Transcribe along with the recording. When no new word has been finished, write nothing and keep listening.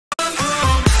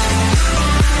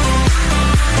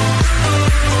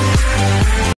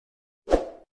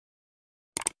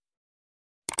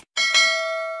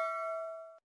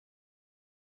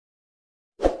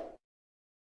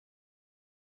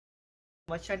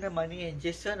My channel, my name is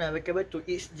Jason and welcome back to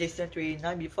It's Jason 29.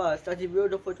 Before I start the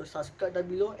video, don't forget to subscribe down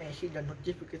below and hit the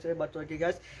notification button, okay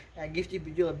guys, and give this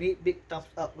video a big thumbs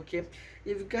up, okay.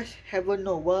 If you guys haven't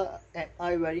know why am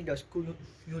I wearing the school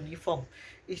uniform,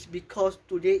 it's because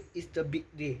today is the big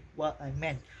day. What I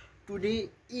meant, today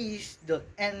is the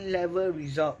N-level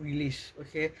result release,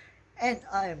 okay, and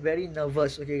I am very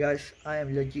nervous, okay guys. I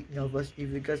am legit nervous. If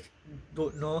you guys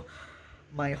don't know,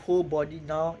 my whole body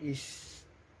now is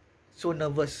so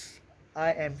nervous.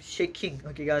 I am shaking,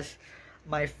 okay guys.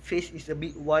 My face is a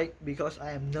bit white because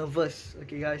I am nervous,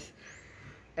 okay guys.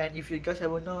 And if you guys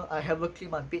haven't know, I haven't cleaned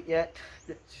my bed yet.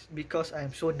 That's because I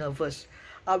am so nervous.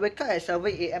 I wake up at 7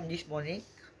 a.m. this morning,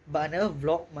 but I never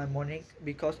vlog my morning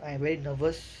because I am very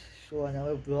nervous, so I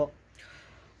never vlog.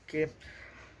 Okay.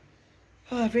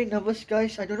 I'm very nervous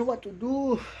guys. I don't know what to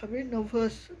do. I'm very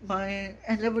nervous. My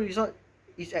N-level result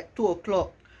is at 2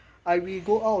 o'clock. I will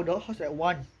go out of the house at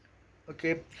 1.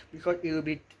 Okay, because it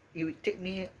will take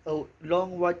me a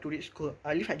long while to reach school.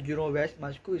 I live at Jurong West.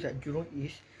 My school is at Jurong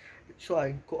East, so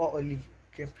I go out early.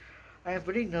 Okay, I am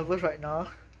very nervous right now,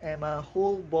 and my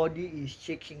whole body is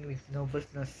shaking with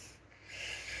nervousness.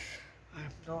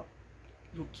 I'm not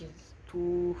looking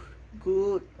too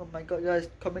good. Oh my god, guys!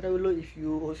 Comment down below if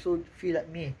you also feel like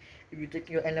me. If you're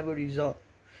taking your N-level result,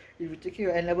 if you're taking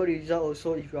your N-level result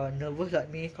also, if you are nervous like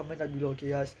me, comment down below. Okay,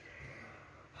 guys.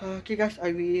 Okay, guys.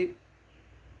 I will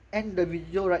end the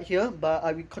video right here, but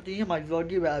I will continue my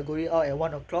vlogging where I'm going out at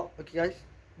 1 o'clock. Okay guys,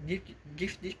 give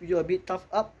this video a big thumbs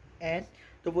up and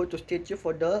don't forget to stay tuned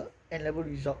for the N-level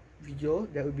result video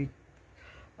that will be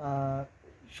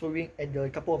showing at the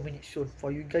couple of minutes soon.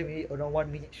 For you guys, maybe around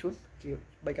 1 minute soon. Okay,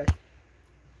 bye guys.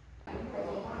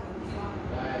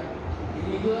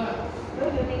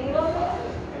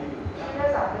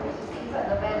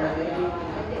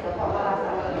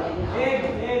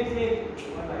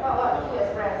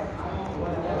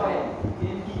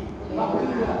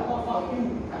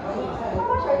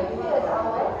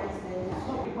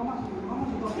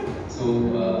 So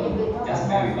just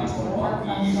bear with us for a while.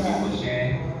 We will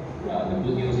share the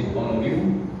good news with all of you,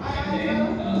 and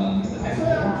then Mr.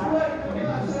 Sam will then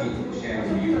proceed to share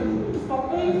with you the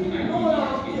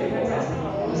IT education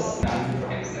process done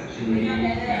exceptionally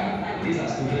well. These are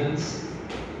students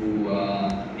who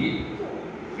did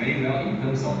very well in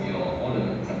terms of all the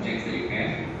subjects that you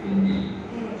have in the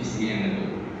GCE level.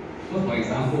 So for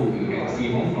example, you have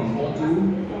C1 from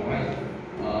 4-2, right?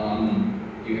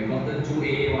 You have gotten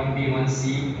 2A, 1B,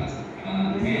 1C plus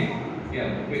math, you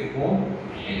have grade 4.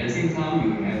 And at the same time,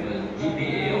 you have a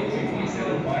GPA of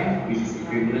 3.75, which is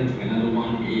equivalent to another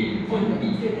 1A and 1B.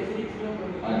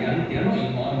 They are not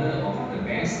in order of the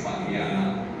best, but they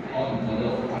are all in order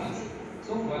of class.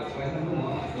 So for example,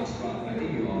 Mama Ostra, I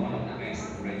think you are one of the best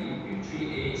already, with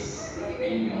 3 A's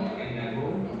in your N level,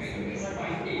 and you have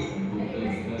 5 A's in total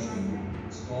because you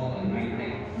score a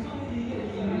 910.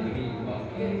 You got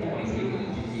 4.0 in the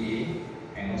GPA,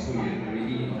 and also you have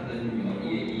already gotten your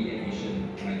EAE admission,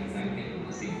 right? 910 in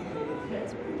the same.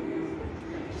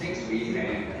 Next we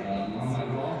have Mama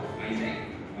Raw, Isaac.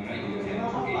 Alright, you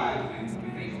have 2A and you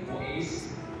have 4 A's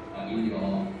in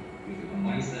your with the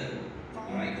combined cert.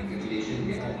 Alright, congratulations,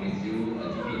 you get 4.0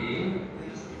 GPA,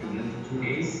 which is equivalent to 2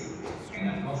 A's. And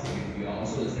of course, you are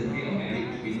also a certificate of merit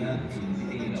winner in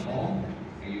sitting in the hall,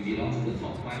 and you belong to the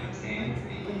top 5%.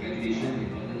 And congratulations,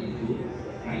 you've gotten into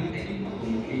 9 in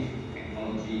automotive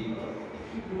technology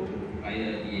via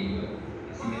EAE.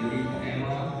 Similarly, for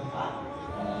Emma,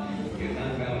 you have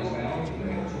done well as well. You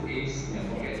have 2 A's in your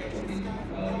pocket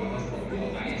because of your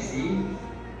ISC,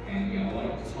 and you are one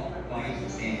of the top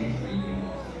 5% in your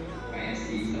ISC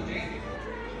subject.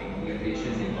 And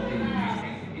congratulations, you've gotten into 9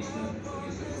 in business and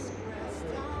services.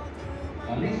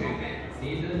 Next we have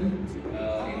Nathan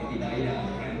and Hidayah,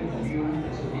 right? Both of you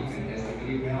also did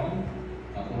fantastically well.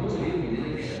 For those of you who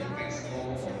didn't get a perfect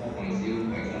score of 4.0,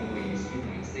 for example, in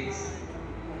 3.6,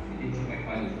 within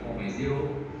 3.5 to 4.0,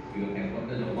 you have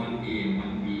gotten a 1A and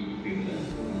 1B equivalent.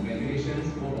 So congratulations,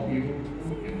 both of you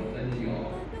have gotten your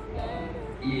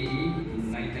EAE in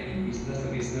 9 Tech in Business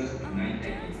Services and 9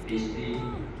 Tech in PhD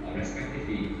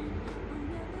respectively.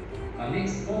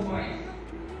 Next, 4-5.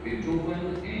 With Jovan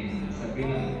and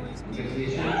Sabrina,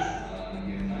 congratulations, you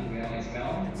have done well as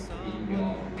well in your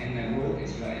N level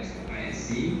as well as your ISC.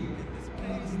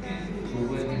 And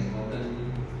Jovan has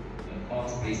gotten the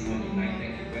course placement in 9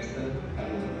 Tech in Western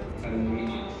Culinary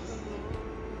Arts.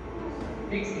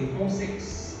 Next, in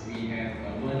 4-6, we have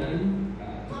Vernon.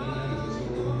 Vernon is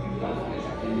also done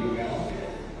exceptionally well.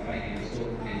 Alright,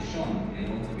 and Sean,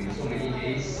 with so many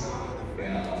days in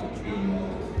your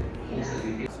whole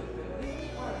certificate.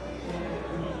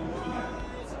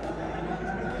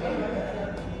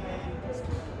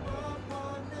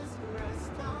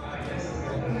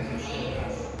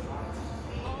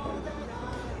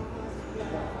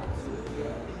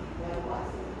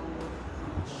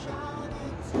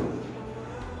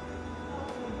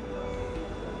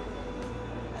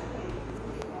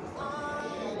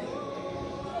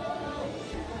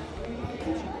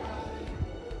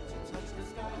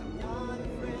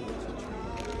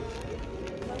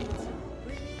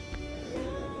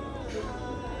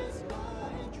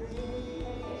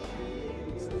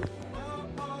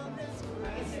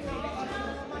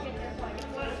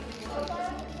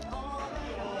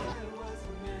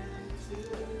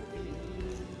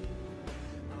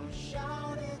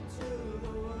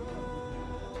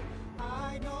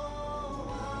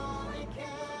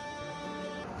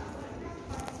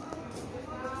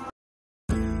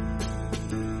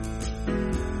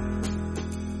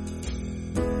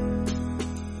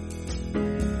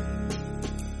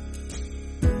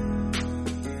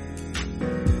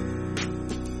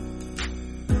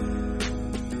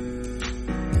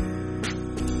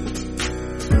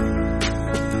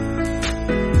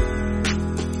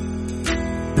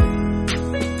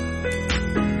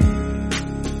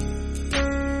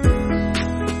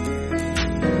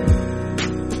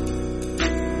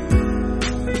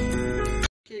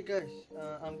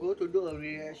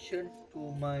 reaction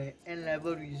to my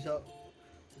N-level result.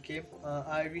 Okay,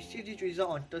 I received this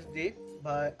result on Thursday,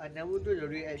 but I never do the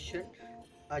reaction.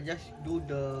 I just do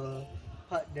the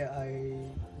part that I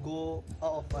go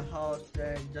out of my house,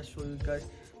 then just show you guys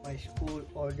my school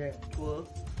or that tour,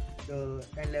 the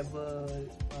N-level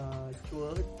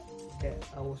tour that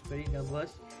I was very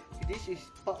nervous. This is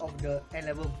part of the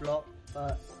N-level vlog,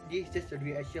 but this is just the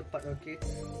reaction part. Okay,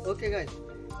 okay guys,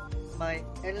 my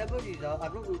N-level result,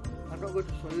 I'm not going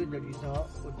to show you the result,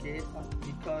 okay,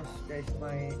 because there's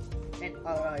my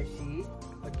NRIC,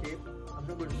 okay. I'm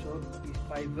not going to show, it's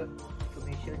private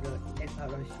information, the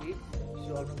NRIC,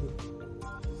 so I'm not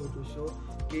going to show.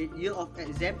 Okay, year of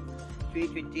exam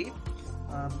 2020.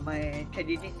 My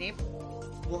candidate name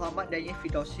Muhammad Dayyan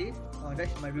Fidausi,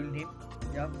 that's my real name.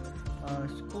 Yeah.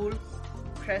 School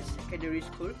Crest Secondary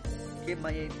School. Okay,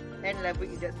 my N-level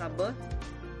index number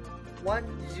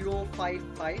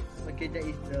 1055. Okay, that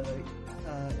is the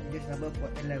index number for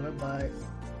N-level, but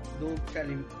don't tell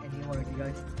anyone, okay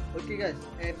guys. Okay guys,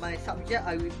 and my subject,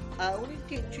 I only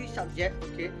take 3 subjects,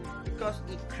 okay, because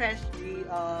in Crest we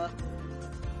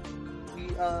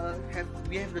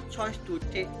have the choice to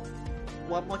take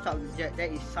one more subject,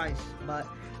 that is science. But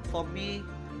for me,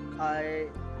 I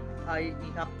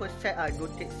in upper set I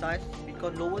don't take science,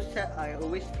 because lower set I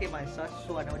always fail my science,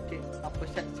 so I don't take upper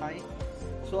set science.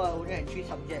 So I only have 3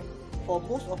 subjects. For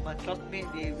most of my classmates,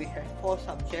 we have 4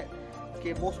 subjects.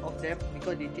 Okay, most of them,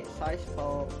 because they take science.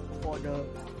 For the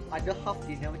other half,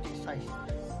 they never take science.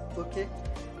 Okay,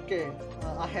 okay.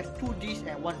 I have 2 D's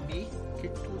and 1 B. Okay,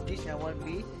 2 D's and 1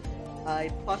 B.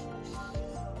 I passed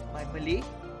my Malay.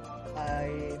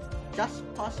 I just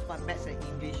passed my maths and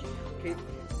English. Okay,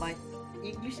 my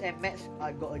English and maths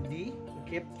I got a D.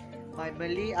 Okay, my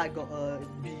Malay I got a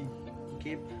B.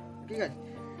 Okay, okay guys,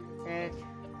 and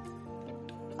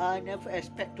I never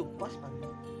expect to pass my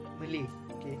Malay.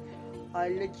 Okay, I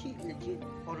legit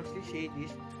honestly say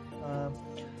this.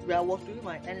 When I was doing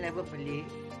my N-level Malay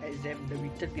exam, the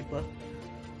written paper,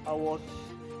 I was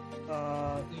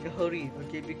in a hurry.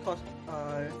 Okay, because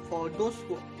for those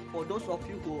of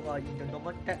you who are in the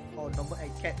normal tech or normal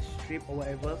ACAD stream or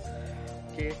whatever,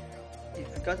 okay, if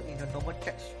you guys in the normal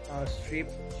tech stream,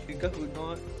 you guys will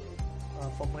know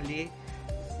for Malay,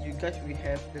 you guys will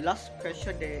have the last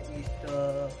question. There is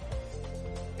the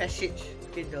passage,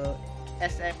 okay, the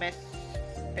SMS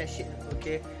passage.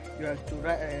 Okay, you have to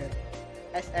write a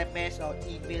SMS or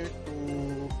email to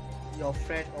your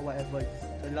friend or whatever,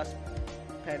 the last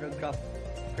paragraph,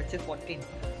 question 14.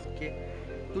 Okay,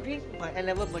 during my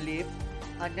N-level Malay,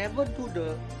 I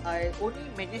only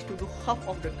managed to do half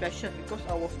of the question because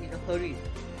I was in a hurry,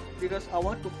 because I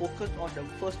want to focus on the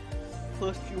first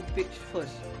few pages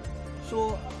first.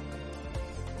 So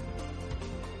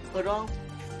around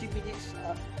 50 minutes,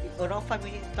 around 5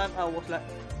 minutes time, I was like,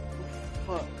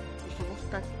 oh, fuck, it's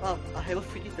almost time up, I haven't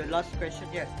finished the last question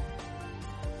yet.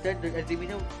 Then the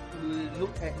examiner will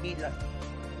look at me like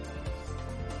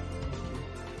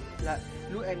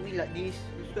this,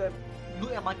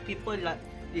 look at my paper like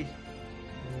this,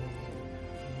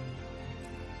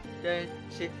 then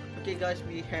say, okay guys,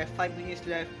 we have 5 minutes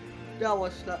left. Then I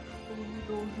was like,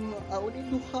 oh no, I only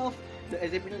do half. The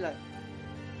examiner like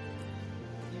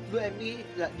look at me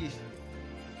like this.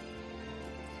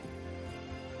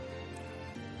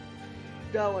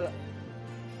 Then I was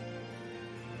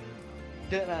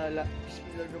like,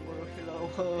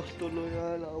 Bismillahirrahmanirrahim, tolong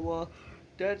ya Allah.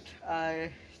 Then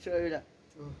I sorry like,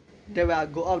 then when I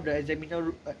go out the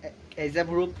exam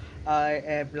room, I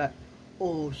am like,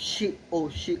 oh shit,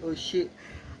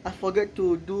 I forgot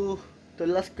to do the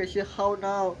last question, how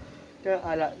now? Then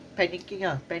I like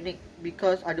panic,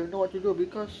 because I don't know what to do,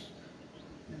 because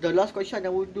the last question I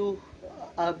never do,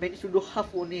 I managed to do half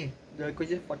only, the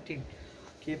question 14.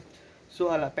 Okay, so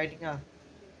I like panic.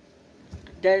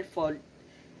 Then for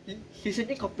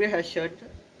listening comprehension,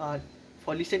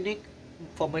 for listening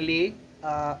for Malay,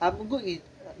 I'm good in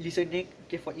listening,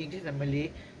 okay, for English and Malay,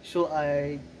 so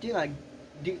I think I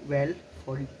did well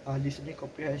for listening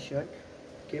comprehension.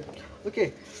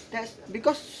 Okay, that's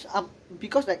because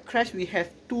at Crest we have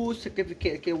 2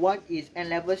 certificates. Okay, one is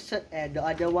N-level cert and the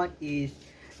other one is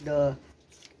the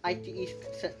ITE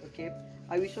cert. Okay,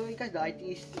 I will show you guys the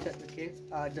ITE cert. Okay,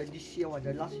 the this year one,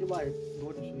 the last year one I don't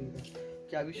want to show you guys.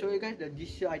 Okay, I will show you guys the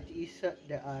this year ITE cert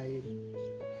that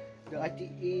the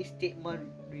ITE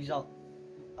statement result.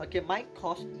 Okay, my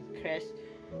course in Crest.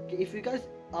 Okay, if you guys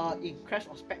are in Crest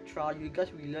or Spectra, you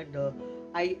guys will learn the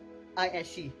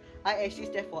ISC. ISC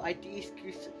stands for ITE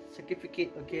Skills Certificate.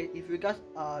 Okay, if you guys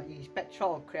are in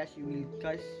Spectra or Crest, you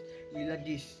learn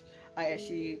this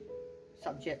ISC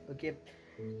subject. Okay,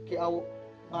 our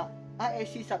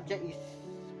ISC subject is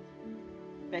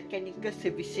mechanical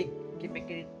servicing. Okay,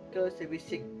 mechanical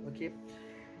servicing. Okay,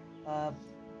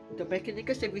 the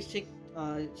mechanical servicing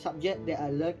subject that I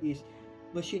learned is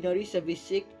machinery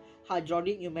servicing,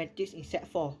 hydraulic pneumatics in set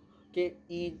 4. Okay,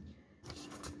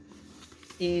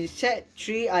 in set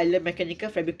 3 I learned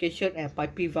mechanical fabrication and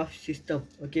piping valve system.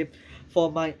 Okay, for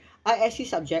my ISC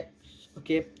subject,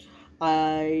 okay,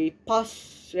 I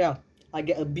pass, yeah, I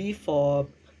get a B for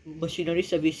machinery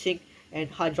servicing, and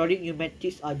hydraulic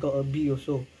pneumatics I got a B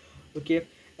also. Okay,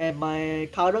 and my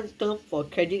current term for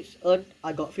credits earned,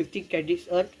 I got 15 credits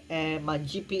earned, and my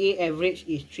GPA average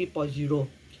is 3.0.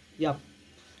 Yeah,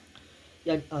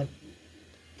 yeah,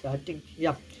 I think,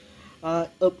 yeah,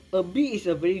 a B is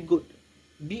a very good.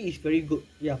 B is very good.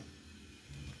 Yeah,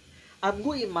 I'm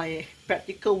good in my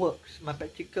practical works, my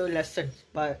practical lessons,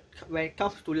 but when it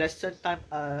comes to lesson time,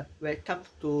 when it comes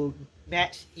to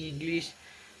maths, English,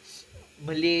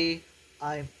 Malay,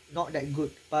 I'm not that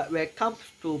good. But when it comes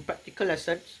to practical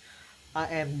lessons, I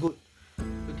am good.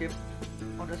 Okay,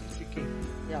 honestly speaking,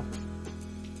 yeah.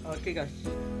 Okay, guys,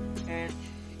 and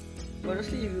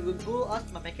honestly, if you will go ask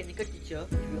my mechanical teacher,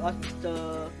 if you ask Mr.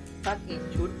 Tan In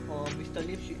Chun or Mr.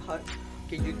 Lim Sweetheart,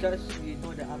 okay, you guys will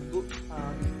know that I'm good.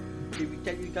 They will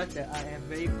tell you guys that I am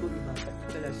very good in my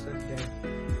practical lesson than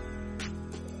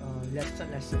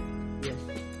lesson. Yes.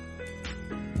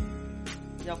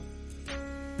 Yep.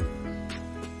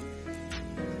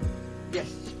 Yes.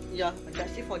 Yeah.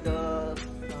 That's it for the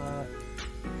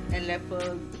N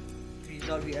level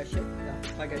result reaction. Yeah.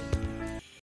 Bye guys.